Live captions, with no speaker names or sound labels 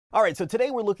All right, so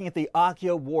today we're looking at the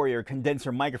Aokeo Warrior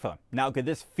Condenser Microphone. Now, could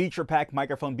this feature-packed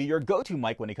microphone be your go-to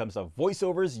mic when it comes to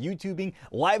voiceovers, YouTubing,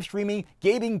 live streaming,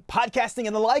 gaming, podcasting,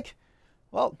 and the like?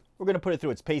 Well, we're going to put it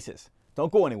through its paces.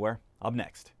 Don't go anywhere. Up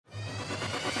next.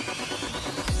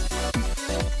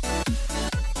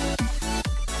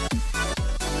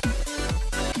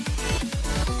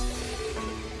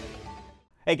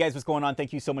 Hey guys, what's going on?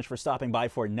 Thank you so much for stopping by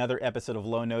for another episode of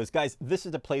Low Nose. Guys, this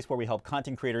is the place where we help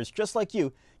content creators just like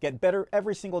you get better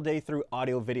every single day through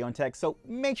audio, video, and text. So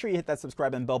make sure you hit that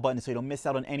subscribe and bell button so you don't miss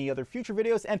out on any other future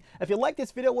videos. And if you like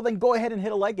this video, well then go ahead and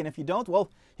hit a like. And if you don't, well,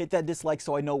 hit that dislike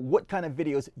so I know what kind of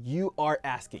videos you are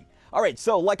asking. All right,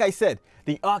 so like I said,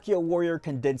 the Aokeo Warrior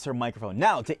Condenser Microphone.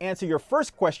 Now, to answer your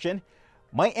first question,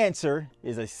 my answer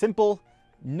is a simple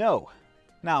no.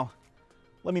 Now,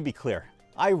 let me be clear.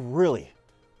 I really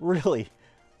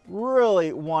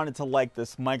wanted to like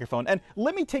this microphone, and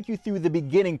let me take you through the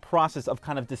beginning process of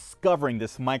kind of discovering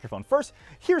this microphone. First,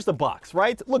 here's the box,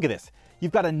 right? Look at this.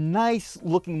 You've got a nice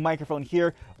looking microphone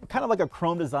here, kind of like a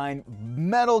chrome design,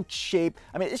 metal shape.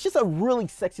 I mean, it's just a really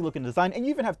sexy looking design, and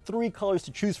you even have 3 colors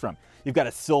to choose from. You've got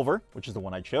a silver, which is the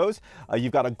one I chose,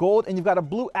 you've got a gold, and you've got a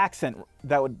blue accent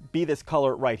that would be this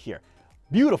color right here.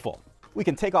 Beautiful. We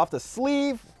can take off the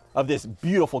sleeve of this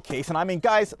beautiful case, and I mean,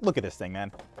 guys, look at this thing,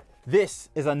 man. This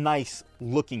is a nice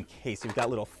looking case. You've got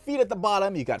little feet at the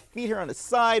bottom, you've got feet here on the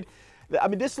side. I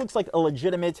mean, this looks like a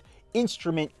legitimate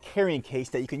instrument carrying case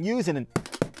that you can use, and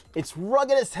it's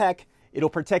rugged as heck.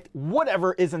 It'll protect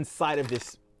whatever is inside of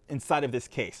this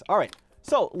case. All right,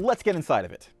 so let's get inside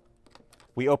of it.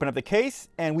 We open up the case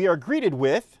and we are greeted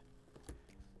with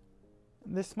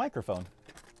this microphone.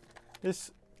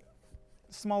 This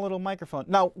small little microphone.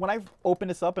 Now, when I opened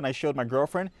this up and I showed my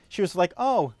girlfriend, she was like,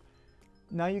 "Oh,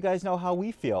 now you guys know how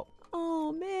we feel."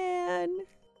 Oh, man.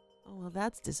 Oh, well,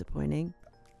 that's disappointing.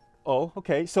 Oh,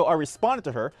 okay. So I responded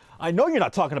to her, "I know you're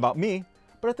not talking about me,"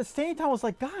 but at the same time, I was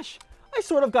like, gosh, I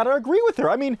sort of got to agree with her.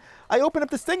 I mean, I opened up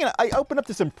this thing and I opened up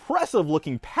this impressive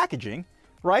looking packaging,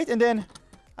 right? And then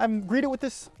I'm greeted with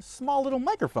this small little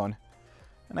microphone.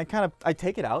 And I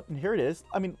take it out and here it is.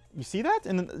 I mean, you see that?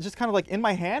 And just kind of like in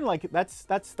my hand, like that's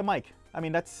the mic. I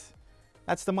mean, that's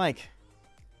the mic.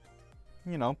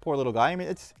 You know, poor little guy. I mean,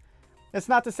 it's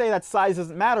not to say that size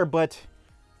doesn't matter, but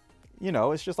you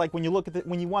know, it's just like when you look at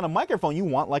when you want a microphone, you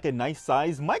want like a nice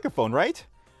size microphone, right?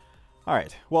 All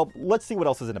right, well, let's see what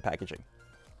else is in the packaging.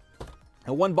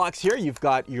 In one box here, you've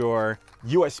got your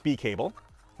USB cable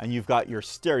and you've got your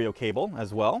stereo cable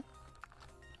as well.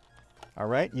 All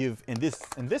right, in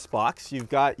this box, you've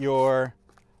got your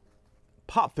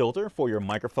pop filter for your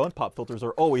microphone. Pop filters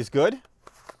are always good.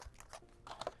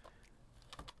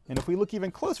 And if we look even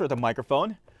closer at the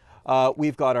microphone,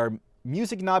 we've got our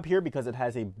music knob here because it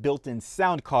has a built-in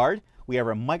sound card. We have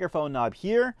our microphone knob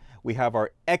here. We have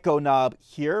our echo knob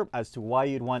here. As to why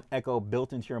you'd want echo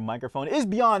built into your microphone is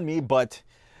beyond me, but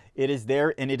it is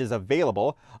there and it is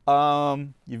available.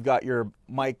 You've got your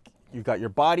mic, you've got your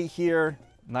body here.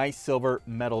 Nice silver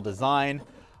metal design.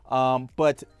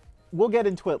 But we'll get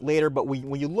into it later, but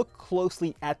when you look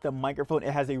closely at the microphone,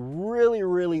 it has a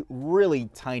really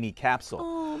tiny capsule.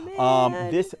 Oh,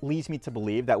 man. This leads me to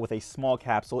believe that with a small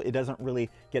capsule, it doesn't really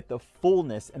get the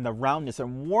fullness and the roundness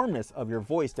and warmness of your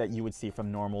voice that you would see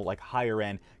from normal, like higher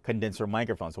end condenser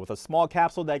microphones. So with a small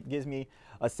capsule, that gives me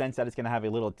a sense that it's gonna have a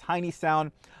little tiny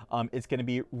sound. It's gonna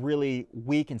be really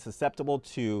weak and susceptible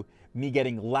to me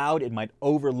getting loud. It might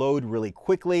overload really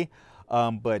quickly,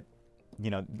 but you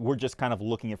know, we're just kind of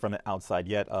looking at it from the outside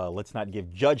yet. Let's not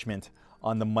give judgment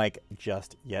on the mic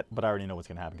just yet, but I already know what's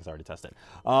gonna happen because I already tested it.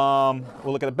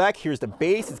 We'll look at the back. Here's the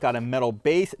base. It's got a metal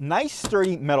base, nice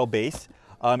sturdy metal base.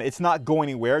 It's not going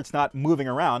anywhere. It's not moving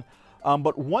around.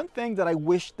 But one thing that I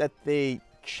wish that they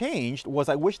changed was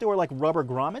I wish there were like rubber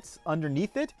grommets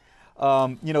underneath it.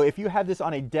 You know, if you have this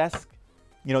on a desk,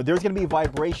 you know, there's going to be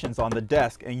vibrations on the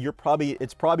desk and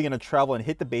it's probably going to travel and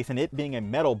hit the base, and it being a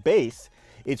metal base,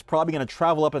 it's probably going to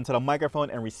travel up into the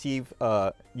microphone and receive,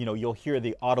 you know, you'll hear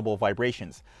the audible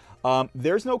vibrations.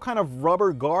 There's no kind of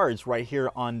rubber guards right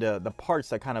here on the parts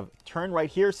that kind of turn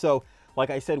right here. So like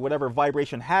I said, whatever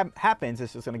vibration happens,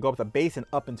 it's just going to go up the base and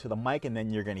up into the mic, and then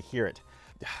you're going to hear it.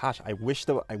 Gosh, I wish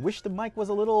the mic was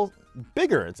a little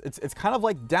bigger. It's kind of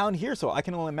like down here, so I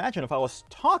can only imagine if I was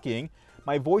talking,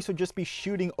 my voice would just be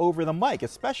shooting over the mic,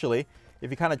 especially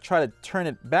if you kind of try to turn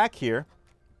it back here.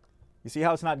 You see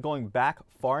how it's not going back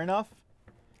far enough?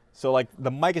 So like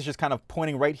the mic is just kind of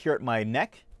pointing right here at my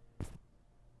neck.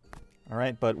 All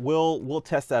right, but we'll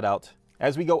test that out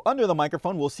As we go under the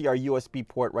microphone, we'll see our USB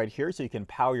port right here, so you can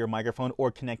power your microphone or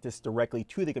connect this directly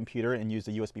to the computer and use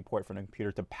the USB port from the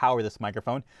computer to power this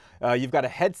microphone. You've got a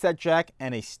headset jack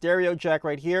and a stereo jack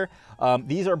right here.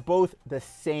 These are both the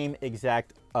same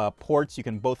exact ports. You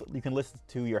can listen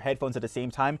to your headphones at the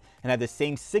same time and have the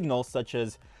same signal, such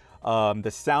as the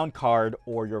sound card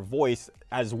or your voice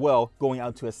as well, going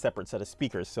out to a separate set of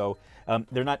speakers. So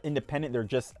they're not independent, they're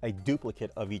just a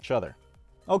duplicate of each other.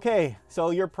 Okay, so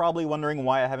you're probably wondering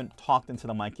why I haven't talked into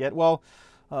the mic yet. Well,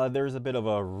 there's a bit of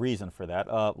a reason for that.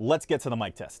 Let's get to the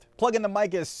mic test. Plug in the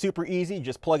mic is super easy.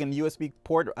 Just plug in the USB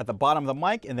port at the bottom of the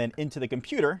mic and then into the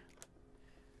computer.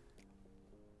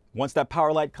 Once that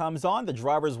power light comes on, the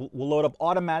drivers will load up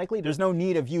automatically. There's no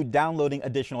need of you downloading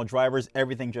additional drivers.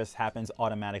 Everything just happens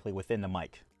automatically within the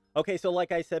mic. Okay, so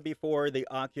like I said before, the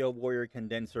Aokeo Warrior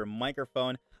Condenser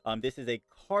Microphone. This is a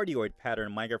cardioid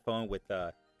pattern microphone with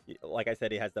like I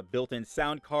said, it has the built-in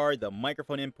sound card, the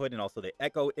microphone input, and also the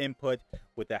echo input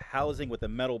with the housing with the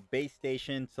metal base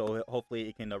station. So hopefully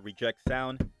it can reject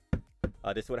sound.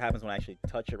 This is what happens when I actually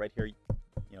touch it right here. You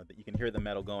know, you can hear the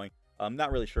metal going. I'm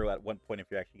not really sure at what point if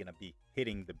you're actually going to be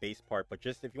hitting the bass part, but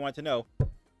just if you want to know,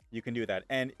 you can do that.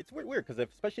 And it's weird because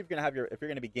especially if you're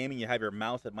going to be gaming, you have your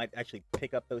mouse that might actually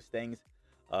pick up those things,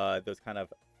 those kind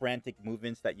of frantic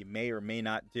movements that you may or may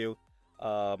not do.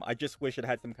 I just wish it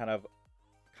had some kind of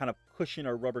cushion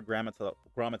or rubber grommets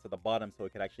at the bottom, so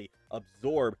it could actually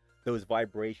absorb those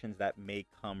vibrations that may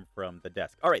come from the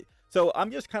desk. All right, so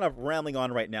I'm just kind of rambling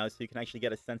on right now so you can actually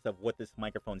get a sense of what this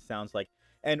microphone sounds like.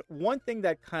 And one thing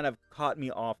that kind of caught me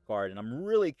off guard and I'm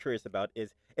really curious about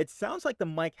is it sounds like the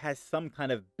mic has some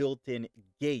kind of built-in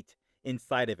gate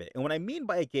inside of it. And what I mean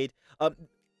by a gate,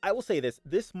 I will say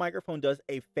this microphone does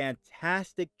a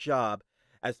fantastic job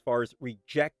as far as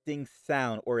rejecting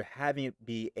sound or having it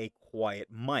be a quiet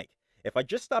mic. If I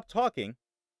just stop talking,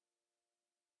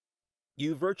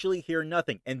 you virtually hear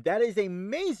nothing. And that is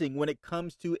amazing when it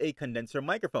comes to a condenser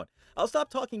microphone. I'll stop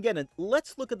talking again and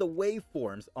let's look at the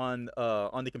waveforms on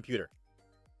the computer.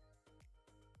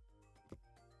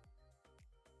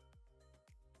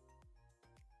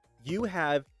 You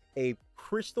have a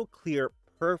crystal clear,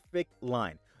 perfect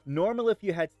line. Normally,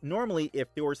 if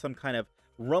there were some kind of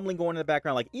rumbling going in the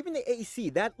background, like even the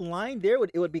AC, that line there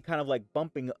it would be kind of like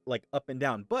bumping like up and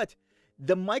down. But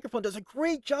the microphone does a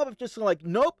great job of just like,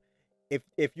 nope.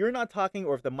 If you're not talking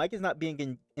or if the mic is not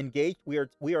being engaged,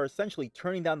 we are essentially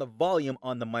turning down the volume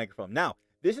on the microphone. Now,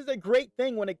 this is a great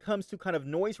thing when it comes to kind of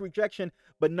noise rejection,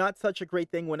 but not such a great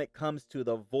thing when it comes to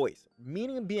the voice.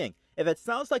 Meaning being, if it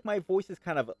sounds like my voice is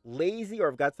kind of lazy or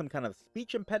I've got some kind of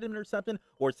speech impediment or something,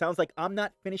 or it sounds like I'm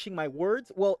not finishing my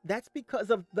words, well, that's because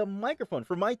of the microphone.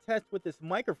 For my test with this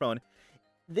microphone,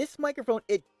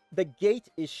 the gate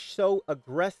is so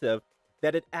aggressive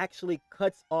that it actually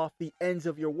cuts off the ends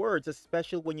of your words,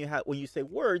 especially when you say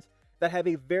words that have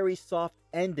a very soft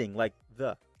ending, like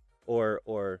the or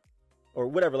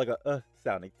whatever, like a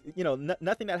sounding. You know,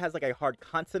 nothing that has like a hard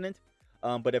consonant.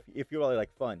 But if you're really like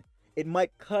fun, it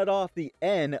might cut off the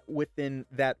N within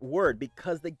that word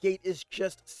because the gate is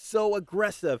just so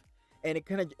aggressive, and it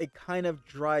kind of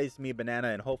drives me banana.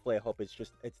 And hopefully, I hope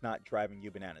it's not driving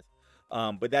you bananas.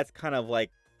 But that's kind of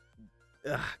like,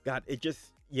 God, it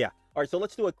just, yeah. All right, so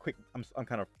let's do a quick. I'm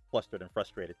kind of flustered and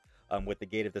frustrated with the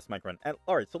gate of this microphone. And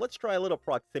all right, so let's try a little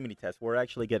proximity test where I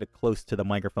actually get it close to the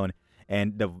microphone,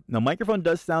 and the microphone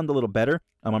does sound a little better.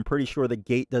 I'm pretty sure the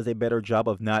gate does a better job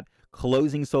of not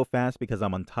closing so fast because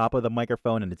I'm on top of the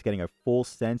microphone and it's getting a full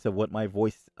sense of what my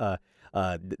voice,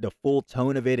 the full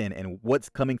tone of it and what's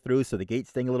coming through. So the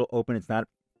gate's staying a little open. It's not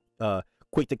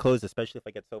quick to close, especially if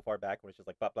I get so far back when it's just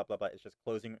like blah blah blah blah. It's just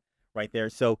closing right there.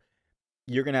 So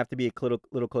you're gonna have to be a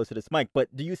little close to this mic.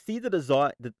 But do you see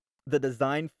the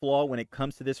design flaw when it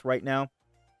comes to this right now?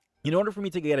 In order for me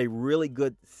to get a really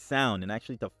good sound and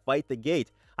actually to fight the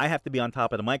gate, I have to be on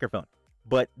top of the microphone.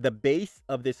 But the bass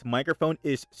of this microphone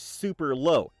is super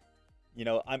low. You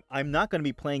know, I'm not going to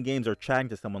be playing games or chatting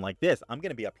to someone like this. I'm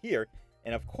going to be up here.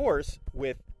 And of course,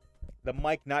 with the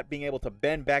mic not being able to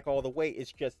bend back all the way,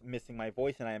 it's just missing my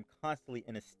voice. And I am constantly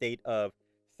in a state of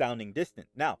sounding distant.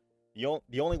 Now,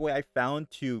 the only way I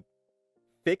found to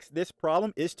fix this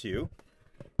problem is to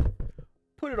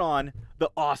put it on the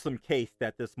awesome case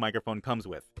that this microphone comes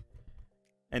with.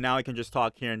 And now I can just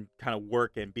talk here and kind of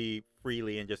work and be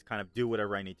freely and just kind of do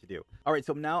whatever I need to do. All right,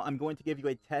 so now I'm going to give you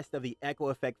a test of the echo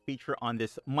effect feature on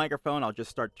this microphone. I'll just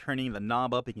start turning the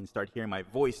knob up. You can start hearing my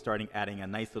voice starting adding a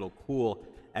nice little cool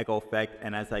echo effect.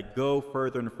 And as I go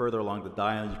further and further along the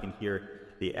dial, you can hear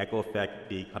the echo effect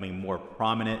becoming more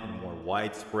prominent and more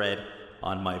widespread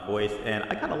on my voice. And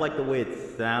I kind of like the way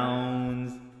it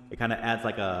sounds. It kind of adds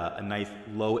like a nice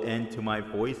low end to my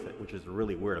voice, which is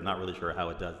really weird. I'm not really sure how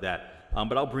it does that.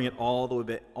 But I'll bring it all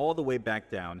the way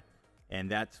back down, and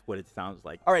that's what it sounds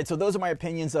like. All right, so those are my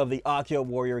opinions of the Aokeo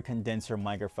Warrior Condenser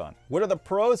Microphone. What are the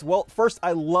pros? Well, first,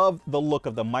 I love the look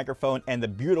of the microphone and the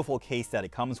beautiful case that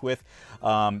it comes with.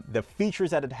 The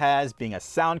features that it has, being a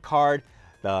sound card,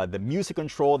 the music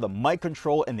control, the mic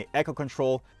control, and the echo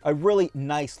control. A really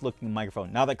nice looking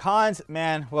microphone. Now the cons,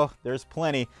 man, well, there's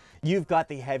plenty. You've got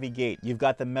the heavy gate. You've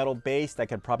got the metal base that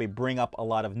could probably bring up a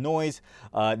lot of noise.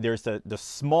 There's the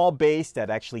small base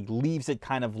that actually leaves it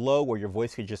kind of low where your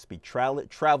voice could just be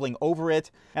traveling over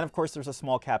it. And of course, there's a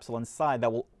small capsule inside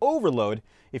that will overload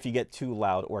if you get too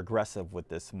loud or aggressive with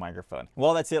this microphone.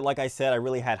 Well, that's it. Like I said, I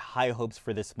really had high hopes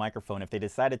for this microphone. If they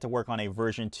decided to work on a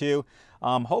version 2,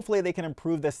 hopefully they can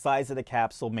improve the size of the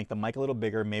capsule, make the mic a little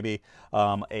bigger, maybe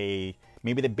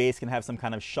maybe the bass can have some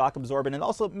kind of shock absorbent, and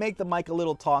also make the mic a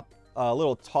little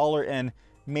taller, and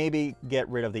maybe get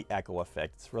rid of the echo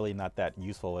effect. It's really not that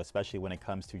useful, especially when it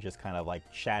comes to just kind of like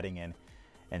chatting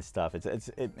and stuff.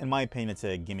 In my opinion, it's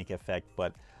a gimmick effect,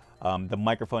 but the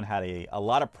microphone had a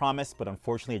lot of promise, but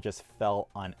unfortunately it just fell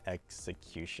on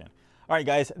execution. All right,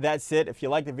 guys, that's it. If you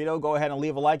liked the video, go ahead and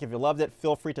leave a like. If you loved it,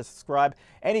 feel free to subscribe.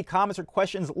 Any comments or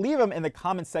questions, leave them in the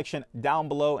comment section down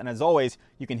below. And as always,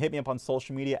 you can hit me up on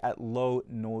social media at low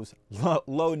nose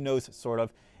sort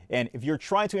of. And if you're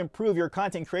trying to improve your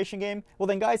content creation game, well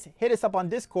then guys, hit us up on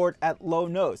Discord at low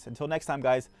nose. Until next time,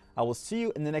 guys, I will see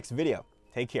you in the next video.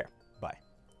 Take care.